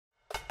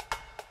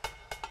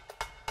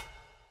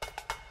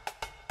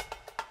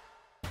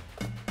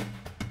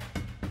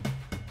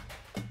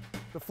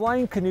The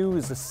Flying Canoe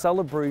is a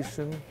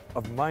celebration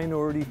of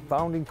minority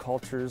founding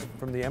cultures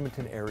from the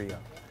Edmonton area.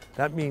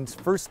 That means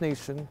First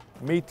Nation,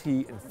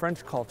 Métis, and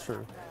French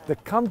culture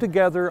that come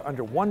together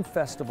under one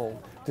festival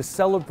to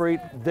celebrate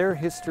their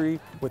history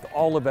with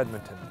all of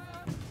Edmonton.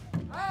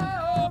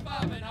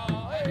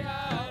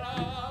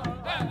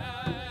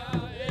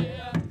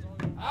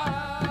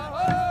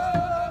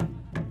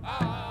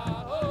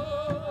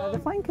 The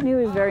Flying Canoe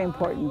is very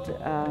important.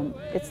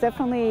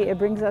 It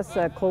brings us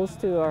close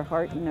to our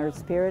heart and our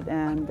spirit,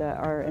 and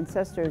our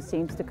ancestors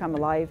seems to come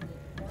alive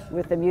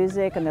with the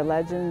music and the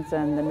legends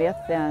and the myth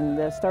and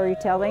the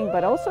storytelling,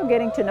 but also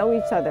getting to know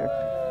each other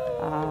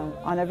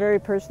on a very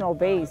personal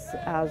base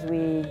as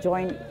we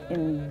join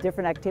in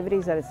different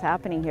activities that is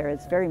happening here.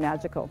 It's very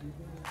magical.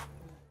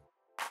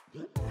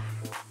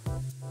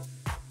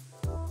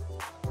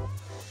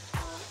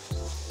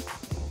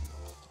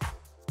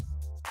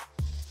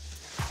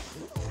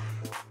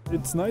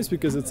 It's nice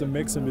because it's a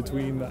mix in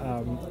between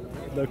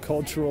the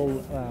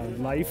cultural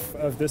life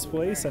of this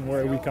place and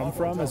where we come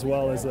from, as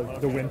well as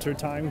the winter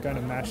time kind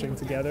of mashing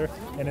together.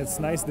 And it's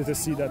nice to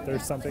see that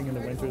there's something in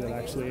the winter that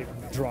actually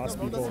draws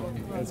people,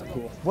 and it's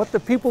cool. What the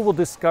people will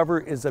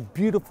discover is a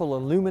beautiful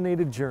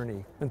illuminated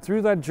journey. And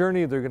through that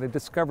journey, they're going to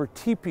discover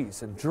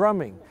teepees and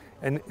drumming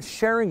and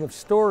sharing of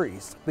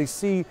stories. They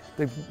see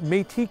the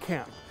Métis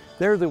camp.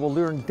 There they will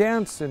learn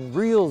dance and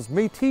reels,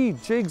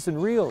 Métis jigs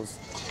and reels.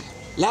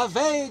 La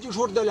veille du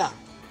jour de l'an.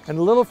 And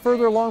a little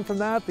further along from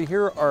that, they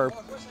hear our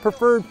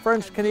preferred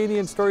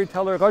French-Canadian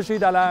storyteller, Roger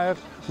Dallaire,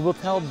 who will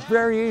tell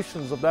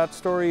variations of that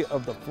story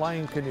of the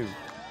Flying Canoe.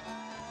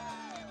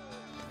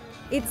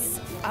 It's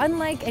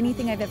unlike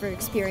anything I've ever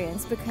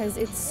experienced because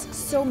it's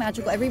so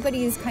magical.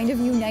 Everybody is kind of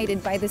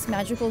united by this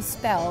magical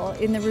spell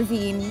in the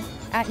ravine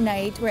at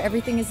night where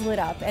everything is lit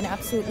up and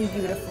absolutely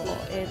beautiful.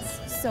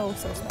 It's so,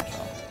 so special.